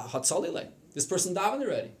hacha hatzalile. This person davened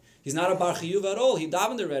already. He's not a bar chiyuv at all. He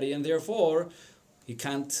davened already, and therefore he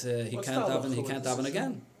can't daven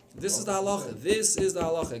again. This is the halacha. This is the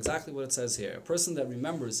halacha. Exactly what it says here. A person that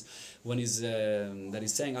remembers when he's that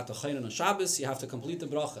he's saying Atachayin on Shabbos, you have to complete the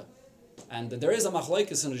bracha. And there is a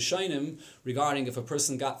machlokes in Rishonim regarding if a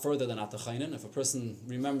person got further than Atachayin. If a person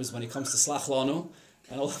remembers when he comes to Slach Lanu,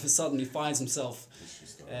 and all of a sudden he finds himself.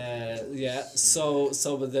 But there's a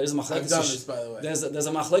machlokes. I've done this, by the way. There's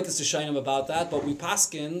a machlokes Rishonim about that, but we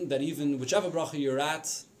paskin that even whichever bracha you're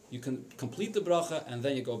at, you can complete the bracha and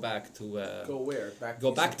then you go back to go where? Back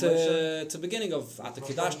to beginning of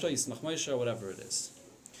Atakidashta, Yismach Moshe, or whatever it is.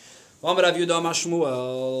 V'amar Rav Yehuda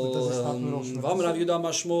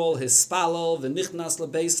Mashmuel, his spalal v'nichnas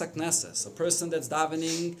lebeis hakneses. A person that's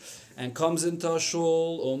davening and comes into a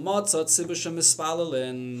shul u'matzat tzibur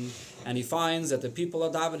shemispalelin, and he finds that the people are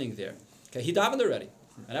davening there. Okay, he davened already,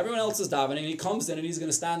 and everyone else is davening, and he comes in and he's going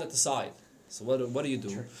to stand at the side. So what do you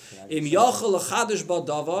do?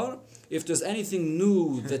 If there's anything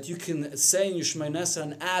new that you can say in your Shmei Nesra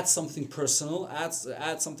and add something personal,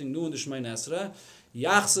 add something new in the Shmei Nesra,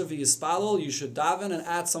 you should daven and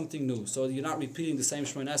add something new. So you're not repeating the same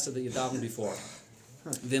Shmei Nesra that you davened before.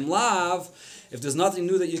 Vimlav, if there's nothing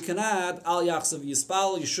new that you can add, al yachsav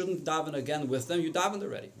yispal, you shouldn't daven again with them. You davened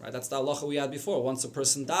already, right? That's the halacha we had before. Once a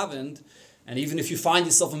person davened, And even if you find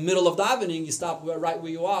yourself in the middle of davening, you stop right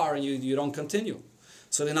where you are and you don't continue.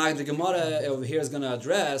 So the Gemara over here is going to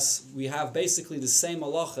address, we have basically the same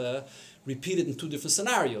halacha repeated in two different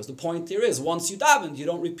scenarios. The point here is, once you davened, you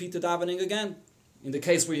don't repeat the davening again. In the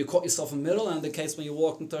case where you caught yourself in the middle, and in the case when you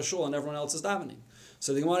walked into a shul and everyone else is davening.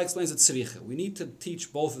 So the Gemara explains it's tzricha. We need to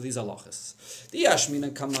teach both of these halachas. The Yashmin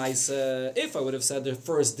and Kamaisa, if I would have said the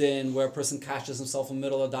first din where a person catches himself in the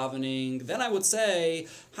middle of davening, then I would say,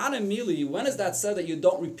 Hanemili, when is that said that you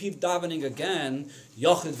don't repeat davening again?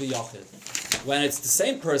 Yochid v'yochid. When it's the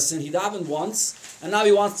same person, he davened once, and now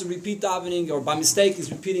he wants to repeat davening, or by mistake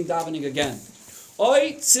he's repeating davening again.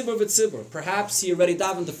 Oi, tzibur v'tzibur. Perhaps he already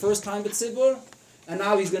davened the first time v'tzibur, and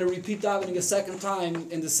now he's going to repeat davening a second time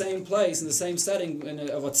in the same place, in the same setting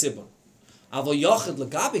of a tzibur. Avo yochid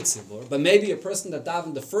l'gabi tzibur, but maybe a person that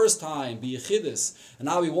davened the first time, b'yechidus, and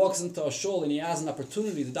now he walks into a shul and he has an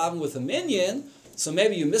opportunity to daven with a minyan, so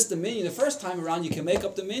maybe you missed the minyan the first time around, you can make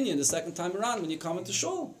up the minyan the second time around when you come into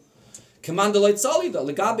shul. Command leitzalida.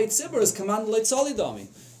 Legabe tzibur is command leitzalidami.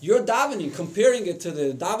 Your davening, comparing it to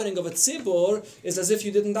the davening of a tzibur, is as if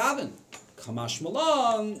you didn't daven. Kamash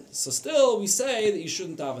malan. So still, we say that you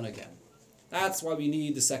shouldn't daven again. That's why we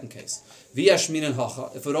need the second case. V'yesh minin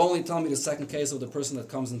hacha. If it would only tell me the second case of the person that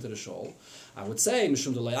comes into the shul, I would say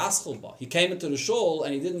mishum delay aschol ba. He came into the shul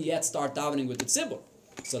and he didn't yet start davening with the tzibur.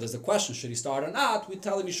 So there's a question: should he start or not? We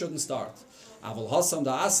tell him he shouldn't start.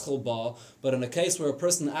 But in a case where a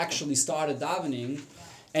person actually started davening,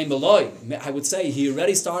 I would say he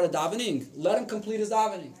already started davening. Let him complete his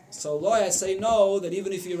davening. So loy, I say no, that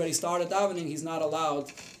even if he already started davening, he's not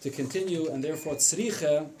allowed to continue, and therefore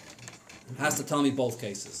tzricha has to tell me both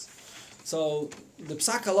cases. So the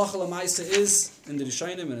psak halacha l'maisa is in the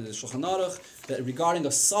Rishonim and in the Shulchan Aruch that regarding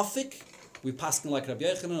a suffix, we pass like Rabbi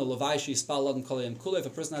Yochanan, or Levaishi Spal Ladin Kolayim Kula. If a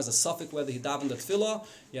person has a suffix whether he davened the tefillah,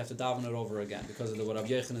 you have to daven it over again because of what Rabbi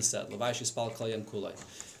Yochanan said. Levaishi Spal Kolayim Kula.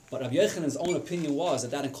 But Rabbi Yochanan's own opinion was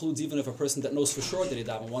that includes even if a person that knows for sure that he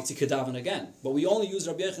davened once, he could daven again. But we only use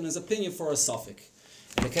Rabbi Yochanan's opinion for a suffix.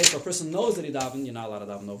 In the case where a person knows that he davened, you're not allowed to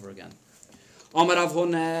daven over again. Amar Rav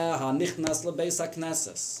Huna hanichnas lebeis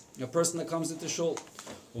hakneses. A person that comes into shul,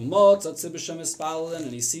 umot atzib b'shem ispalin,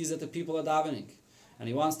 and he sees that the people are davening, and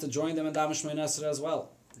he wants to join them in daven Shmei Nesra as well.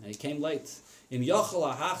 And he came late. Im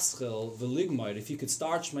yachal hachschil v'ligmoid, if you could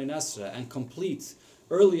start Shmei Nesra and complete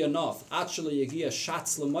early enough, actually yagia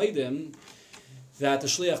shatz l'maidim, that the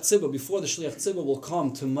shliach tzibur, before the shliach tzibur will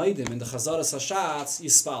come to maidim in the chazaras hashatz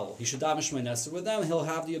yispal. He should daven Shmei Nesra with them. He'll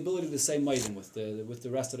have the ability to say maidim with the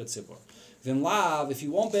rest of the tzibur. V'im lav, if he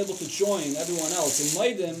won't be able to join everyone else in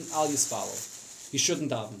maidim al yispal, he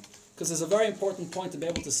shouldn't daven. Because there's a very important point to be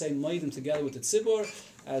able to say maidim together with the tzibur,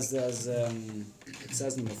 as it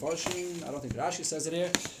says in the Mefarshim, I don't think Rashi says it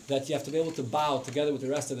here, that you have to be able to bow together with the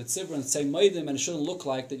rest of the tzibur and say maidim, and it shouldn't look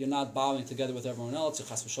like that you're not bowing together with everyone else, you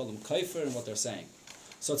chas v'sholem kaifer, and what they're saying.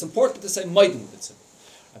 So it's important to say maidim with the tzibur.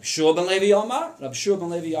 Rabbi Shua ben Levi Omar, Rabbi Shua ben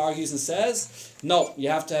Levi argues and says, no, you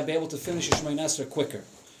have to be able to finish your Shmei Nesra quicker.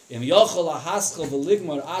 If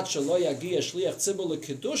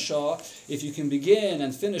you can begin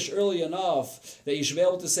and finish early enough that you should be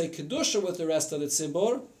able to say kedusha with the rest of the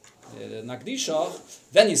tzibur, nakdishah,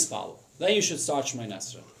 then you follow. Then you should start Shmei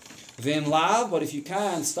Nesra. V'im lav, but if you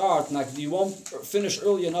can't start, you won't finish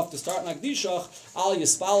early enough to start nakdishah, al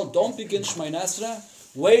yispal, don't begin Shmei Nesra.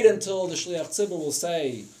 Wait until the shliach tzibur will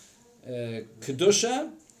say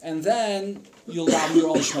kedusha, and then you'll have your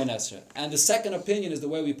own Shmei Nesra. And the second opinion is the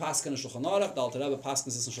way we paskin in Shulchan Aruch. The Alter Rebbe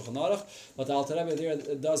paskins this in Shulchan Aruch, but the Alter Rebbe there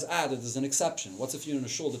does add that there's an exception. What's if you're in a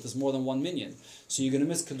shul that there's more than one minyan? So you're going to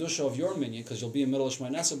miss kedusha of your minyan because you'll be in the middle of Shmei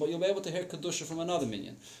Nesra, but you'll be able to hear kedusha from another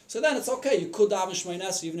minyan. So then it's okay. You could daven Shmei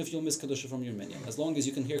Nesra even if you'll miss kedusha from your minyan, as long as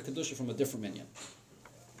you can hear kedusha from a different minyan.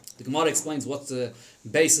 The Gemara explains what's the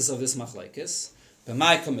basis of this machlekes.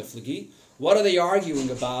 B'mai kamiflegi. What are they arguing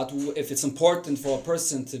about if it's important for a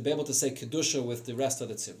person to be able to say Kedusha with the rest of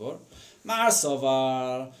the tzibur?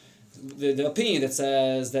 Marsavar, the opinion that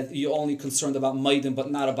says that you're only concerned about Maidim but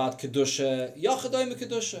not about Kedusha. Yachadoim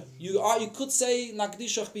Kedusha. You could say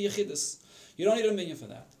Nakdishach b'yechidus. You don't need a minyan for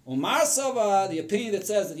that. Marsavar, the opinion that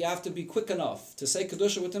says that you have to be quick enough to say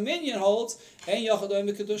Kedusha with the minyan holds, and Yachadoim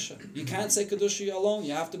Kedusha. You can't say Kedusha alone.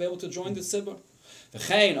 You have to be able to join the tzibur.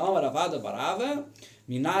 V'chein Amar Avada Barava.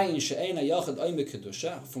 From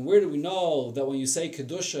where do we know that when you say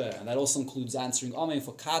Kedusha, and that also includes answering Amen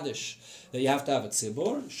for Kaddish, that you have to have a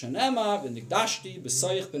tzibur? Shenema v'nikdashti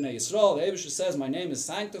b'soich b'nei Yisrael. The Eibusha says, my name is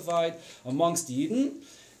sanctified amongst the Yidden,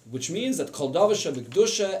 which means that kol davasha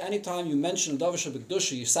b'kedusha, anytime you mention davasha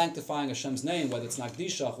b'kedusha, you're sanctifying Hashem's name, whether it's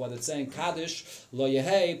nakdishach, whether it's saying Kaddish, lo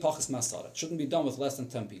yehei pachas masara. It shouldn't be done with less than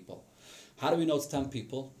 10 people. How do we know it's 10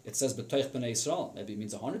 people? It says B'toich B'nei Yisrael. Maybe it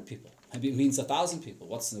means 100 people. Maybe it means 1,000 people.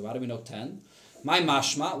 How do we know 10? My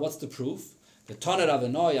mashma, what's the proof? The Taner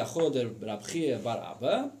Aveno Yachoder Rabchia Bar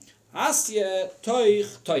Abba. Asye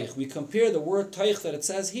Toich Toich. We compare the word Toich that it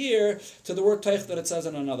says here to the word Toich that it says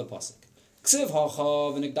in another pasuk. Ksiv hacha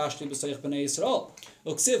v'nigdashti b'soich b'nei Yisrael.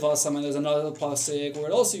 Uksiv hasaman, there's another pasuk where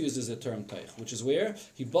it also uses the term Toich, which is where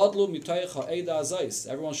Hibadlu mitoich ha'eda azais.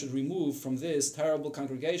 Everyone should remove from this terrible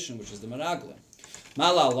congregation, which is the Meraglim.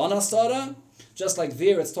 Mala lana sara, just like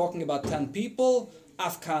there it's talking about 10 people,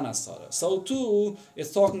 afkana sara. So too,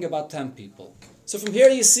 it's talking about 10 people. So from here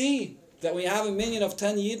you see that we have a minyan of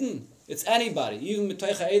 10 Yidden. It's anybody, even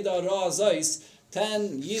mitoich ha'eda ra azais,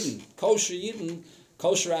 10 Yidden, kosher Yidden,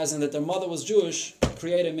 kosher as in that their mother was Jewish,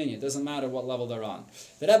 create a minyan. It doesn't matter what level they're on.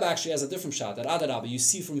 The Rebbe actually has a different shot. That Adarabba, you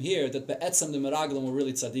see from here that be'etzem the Meraglim were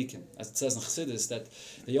really tzaddikim. As it says in Chassidus, that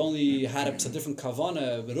they only had a different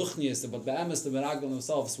kavana, beruchnias, but be'emes the Meraglim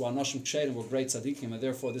themselves were anashim ksherim, were great tzaddikim, and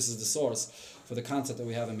therefore this is the source for the concept that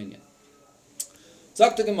we have a minyan.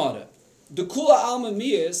 Zok the Gemara. The kula alma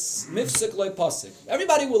miyas mifsik loy pasik.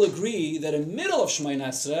 Everybody will agree that in the middle of Shemay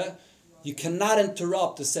Nesreh, you cannot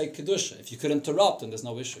interrupt to say Kedusha. If you could interrupt, then there's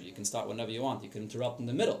no issue. You can start whenever you want. You can interrupt in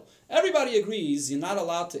the middle. Everybody agrees you're not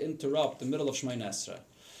allowed to interrupt the middle of Shemay Nesreh.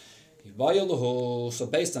 So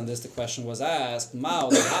based on this, the question was asked, He's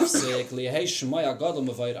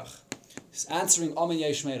answering Amin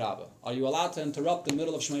Yeshmei Rabba. Are you allowed to interrupt the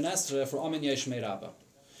middle of Shemay Nesreh for Amin Yeshmei Rabba?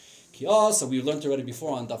 So we learned already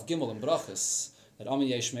before on Daf Gimel and Brachos that Amin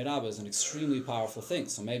Yeshmei Rabba is an extremely powerful thing.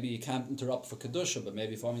 So maybe you can't interrupt for Kedusha, but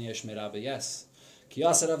maybe for Amin Yeshmei Rabba, yes.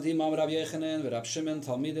 Kiyas Rav Dima Rav Yechanan, Rav Shimon,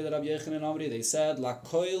 Talmidei Rav Yechanan Amri, they said, La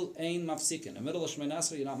koil ein mafsikin. In the middle of Shemay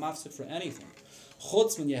Nesreh, you're not mafsik for anything.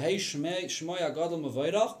 Chutz when you hey Shmoi Agadol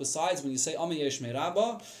Mavoirach, besides when you say Amin Yeshmei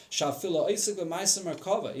Rabba, Shafila Isik B'Maisem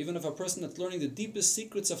Merkava. Even if a person that's learning the deepest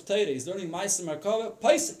secrets of Torah, he's learning Maisem Merkava,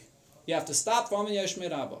 Paisik. You have to stop for Amin Yeshmei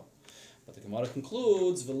Rabba. But the Gemara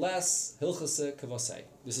concludes, "V'les hilchase kavasei."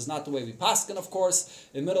 This is not the way we paskin, of course.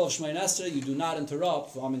 In the middle of Shemay Nesreh, you do not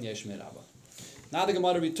interrupt for Amin Yeshmei Rabba. Now the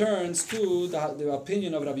Gemara returns to the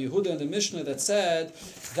opinion of Rabbi Yehuda in the Mishnah that said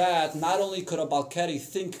that not only could a Balkari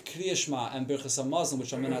think Kriya Shema and Birchas HaMazon,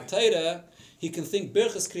 which are Minat Torah, he can think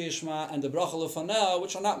Birchas Kriya Shema and the Bracha Lefanel,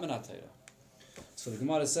 which are not Minat Torah. So the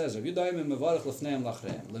Gemara says, Rabbi Yehuda mevarich lefneim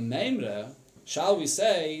lachreim. Lemeimre, shall we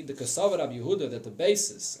say the Kasav Rabbi Yehuda, that the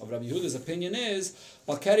basis of Rabbi Yehuda's opinion is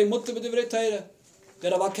Balkari mutter b'divrei Torah,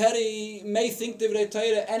 that a Balkari may think divrei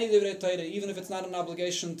Torah, any divrei Torah, even if it's not an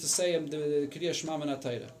obligation to say the Kriya Shema Minat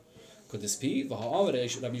Torah. Could this be? Rabbi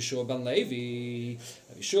Yeshua ben Levi.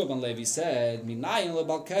 Rabbi Yeshua ben Levi said, "Minayin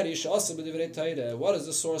lebalkari she'asa b'divrei Torah." What is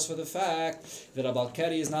the source for the fact that a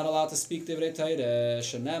Balkari is not allowed to speak divrei Torah?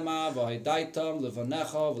 Shenema v'haydaitam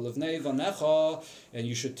levanecha v'levnei vanecha, and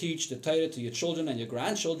you should teach the Torah to your children and your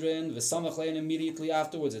grandchildren. V'samach lein immediately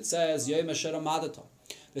afterwards. It says, "Yom asher amadata."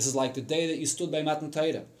 This is like the day that you stood by Matan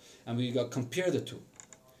Torah, and we got compare the two.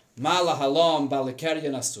 Mala halam balakari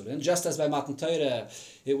and asurin. Just as by Matan Torah,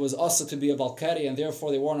 it was also to be a balkari, and therefore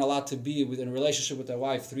they weren't allowed to be in a relationship with their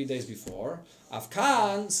wife 3 days before.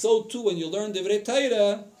 Afkan, so too when you learn divrei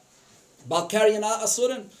Torah, balkari and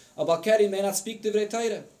asurin. A balkari may not speak divrei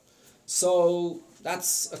Torah. So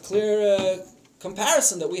that's a clear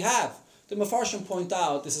comparison that we have. The Mefarshim point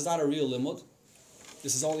out this is not a real limud.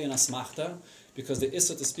 This is only an asmachta. Because the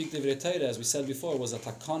Issa to speak Divrei Torah, as we said before, was a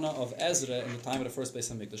takana of Ezra in the time of the first Beis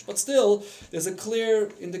HaMikdash. But still, there's a clear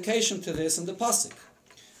indication to this in the pasuk.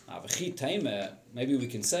 Maybe we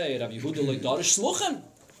can say Rabbi Yehuda lo darish smuchen.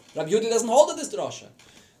 Rabbi Yehuda doesn't hold to this drasha.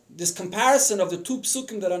 This comparison of the two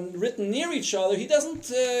psukim that are written near each other, he doesn't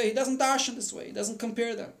dash in this way. He doesn't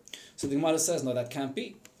compare them. So the Gemara says, no, that can't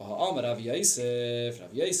be. Rav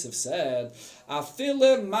Yosef said,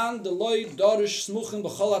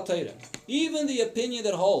 even the opinion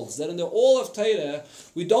that holds that in the all of Torah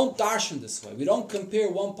we don't darshan this way, we don't compare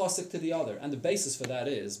one pasuk to the other, and the basis for that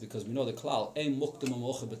is because we know the klal ein mukdam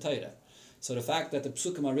u'mocha b'Torah. So the fact that the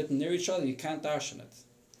psukim are written near each other, you can't darshan it.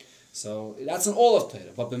 So that's in all of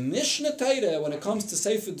Torah. But the Mishnah Torah, when it comes to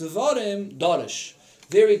Sefer Devarim, darish.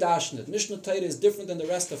 Very dashnit. Mishnah Torah is different than the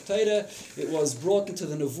rest of Torah. It was brought into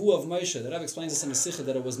the Nevuah of Moshe. The Rebbe explains this in the Sikha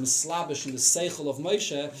that it was mislabish in the Seichel of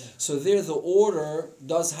Moshe. So there the order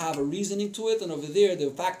does have a reasoning to it, and over there the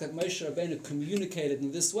fact that Moshe Rabbeinu communicated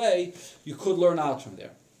in this way, you could learn out from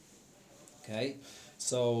there. Okay?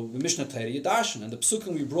 So the Mishnah Torah Yidashin, and the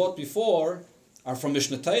Psukim we brought before are from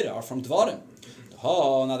Mishnah Torah, are from Dvarim.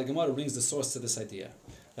 Oh, now the Gemara brings the source to this idea.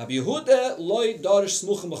 Rabbi Yehuda loy darish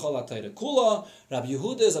smuchen b'chol Torah kula. Rabbi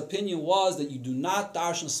Yehuda's opinion was that you do not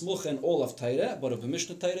darshan smuchen all of Torah, but of the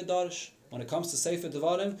Mishnah Torah darish. when it comes to Sefer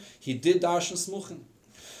Devarim, he did darshan smuchen.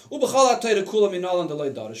 Where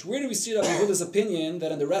do we see Rabbi Yehuda's opinion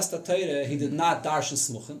that in the rest of Torah he did not darshan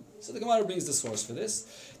smuchen? So the Gemara brings the source for this.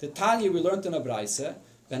 The Tanya we learned in a Braise,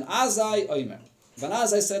 Ben Azai Oimer. Ben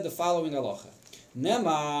Azai said the following halacha: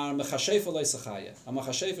 Nemar mechashefa loisachaya. A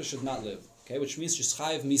mechashefa should not live. Okay, which means she's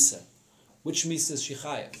chayev misa. Which misa is she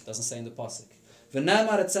chayev? Doesn't say in the pasuk.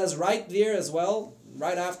 V'nemar, it says right there as well,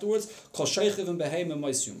 right afterwards, kol sheichiv and behema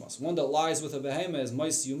mois yumas. One that lies with a behema is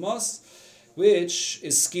mois yumas, which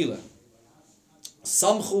is skila.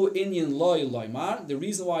 Samchu inyan loy loymar. The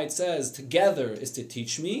reason why it says together is to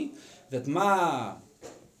teach me that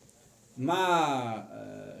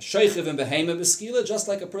sheichiv and behema beskila, just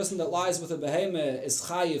like a person that lies with a behema is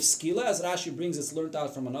chayiv skila, as Rashi brings, it's learned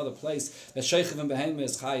out from another place that sheichiv and behema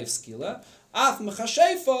is chayiv skila. Af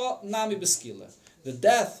mechashefa nami beskila. The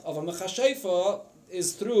death of a mechashefa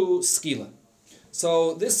is through skila.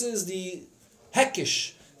 So this is the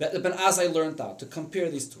hekish that the Ben Azai learned out, to compare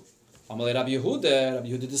these two. Amalei Rabbi Yehuda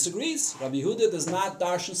disagrees. Rabbi Yehuda does not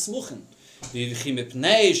darshan smuchen.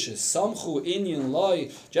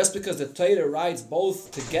 Just because the Torah writes both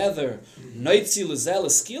together,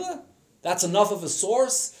 that's enough of a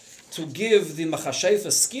source to give the machashefa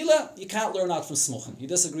skila. You can't learn out from smuchen. He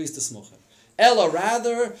disagrees to smuchen. Ella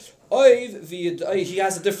rather, he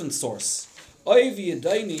has a different source. Oiv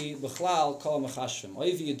Yedayni b'chlal kol machashvim.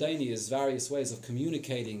 Oiv Yedayni is various ways of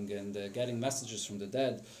communicating and getting messages from the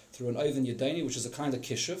dead through an Oiv Yedayni, which is a kind of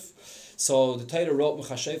kishuv. So the Torah wrote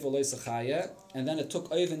mechashefa loisachaya, and then it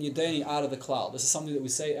took Oiv Yedayni out of the klal. This is something that we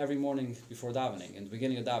say every morning before davening, in the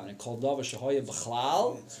beginning of davening. Kol davar shehoya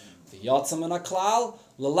b'chlal, v'yatzam an klal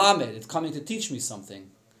lelamed. It's coming to teach me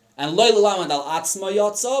something. And loy lelamed al atzma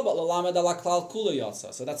yatsa, but lelamed al klal kula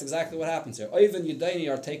yatsa. So that's exactly what happens here. Oiven Yedayni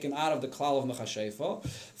are taken out of the klal of mechashefa.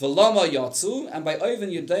 V'lama yatsu, and by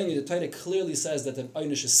Oiven Yedayni, the Torah clearly says that the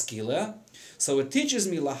oynish is skila. So it teaches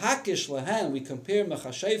me lahakish lahen. We compare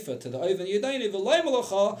mechashefa to the Oiven Yedayni. V'loy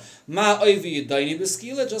malacha ma Oiven Yedayni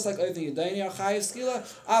b'skila, just like Oiven Yedayni are chayiv skila.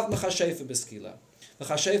 Av mechashefa b'skila.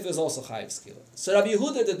 Mechashefa is also chayiv skila. So Rabbi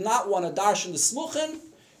Yehuda did not want to darshan the smuchen.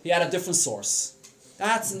 He had a different source.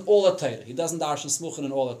 That's in all the Torah. He doesn't darshan smuchen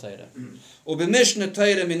in all the Torah. Ubimishna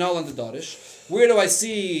Torah minol and the Darish. Where do I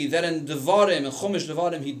see that in Devarim, in Chumash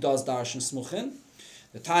Devarim, he does darshan smuchen?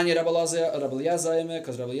 The Tanya Rabbi Eliezer,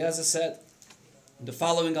 because Rabbi Eliezer said the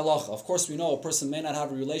following halacha. Of course, we know a person may not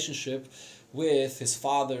have a relationship with his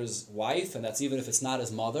father's wife, and that's even if it's not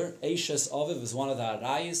his mother. Eishes Aviv is one of the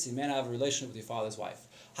arayis. You may not have a relationship with your father's wife.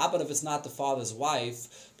 How about if it's not the father's wife,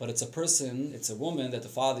 but it's a person, it's a woman that the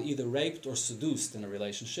father either raped or seduced in a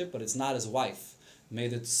relationship, but it's not his wife? May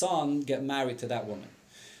the son get married to that woman.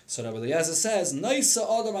 So Rabbi Eliezer says, a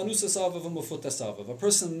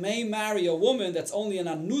person may marry a woman that's only an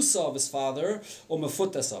anusa of his father, or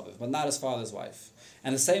mefutas aviv, but not his father's wife.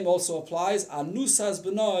 And the same also applies, anusas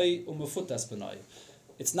benoi, or mefutas benoi.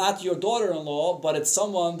 It's not your daughter-in-law, but it's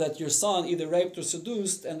someone that your son either raped or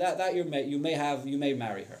seduced, and that you may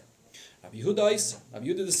marry her. Rabbi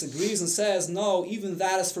Yehuda disagrees and says, no, even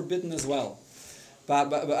that is forbidden as well.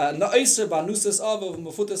 But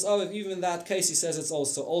even in that case, he says it's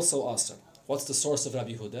also aser. What's the source of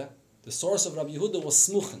Rabbi Yehuda? The source of Rabbi Yehuda was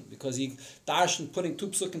smuchen, because he darshan putting two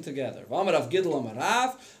psukim together. V'amar Gidl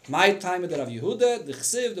Amarav, my time of Rabbi Yehuda, the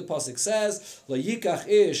chsiv, the pasuk says, lo yikach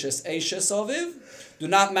ish es eishes aviv, do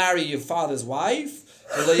not marry your father's wife,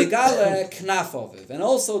 lo yigale knaf aviv, and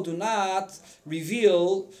also do not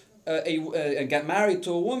reveal get married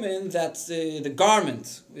to a woman that the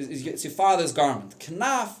garment is your father's garment.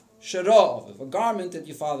 Knaf shara aviv, a garment that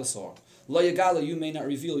your father saw. Lo yigale, you may not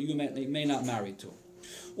reveal, you may not marry to.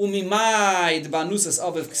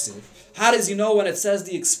 How does he know when it says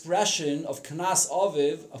the expression of knaf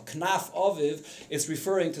aviv, it's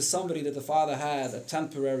referring to somebody that the father had a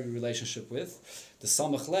temporary relationship with? The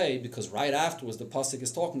samach lei, because right afterwards the pasuk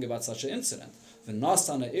is talking about such an incident. There the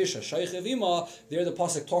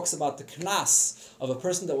pasuk talks about the knas of a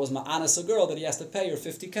person that was ma'anas a girl that he has to pay her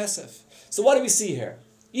 50 kesef. So what do we see here?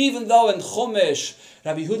 Even though in Chumash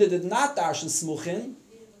Rabbi Yehuda did not darshan smuchin,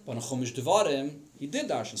 but in Chumash Devarim he did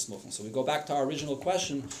darshan smuchen. So we go back to our original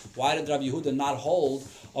question: why did Rabbi Yehuda not hold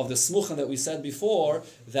of the smuchen that we said before,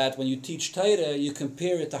 that when you teach Torah, you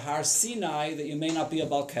compare it to Har Sinai, that you may not be a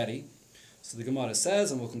Balkari? So the Gemara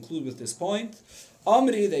says, and we'll conclude with this point: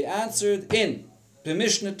 Amri, they answered in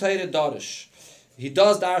b'Mishnah Torah Darish. He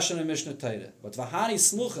does darshan in Mishnah Torah, but v'hani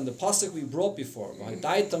smuchen, the pasuk we brought before,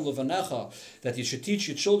 that you should teach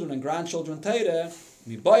your children and grandchildren Torah.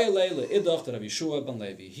 He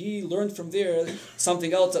learned from there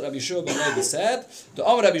something else that Rabbi Yeshua ben Levi said. The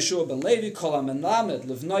Amar Rabbi Yeshua ben Levi, Kol hamenamed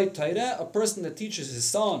livnoi Torah, a person that teaches his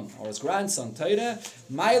son or his grandson Torah,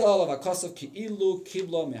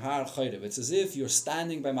 it's as if you're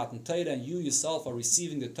standing by Matan Torah and you yourself are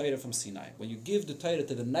receiving the Torah from Sinai. When you give the Torah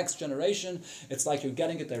to the next generation, it's like you're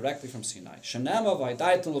getting it directly from Sinai.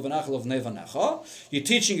 You're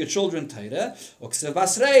teaching your children Torah.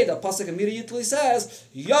 The pasuk immediately says,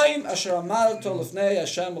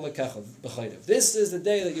 this is the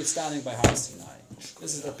day that you're standing by Har Sinai.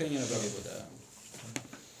 This is the opinion of Rabbi Yehuda.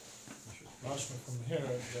 Mashma from here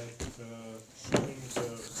that showing the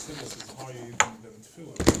chassidus is higher even than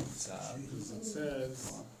tefillah. Because it says,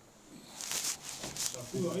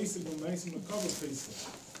 "Shafilu Isaac b'Meisim Makabel Pesach."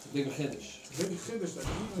 It's a bigger chiddush. It's a big chiddush that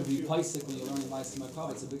even To be Pesach when you're learning Ma'aseh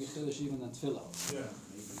Makabel, it's a bigger chiddush even than tefillah. Yeah.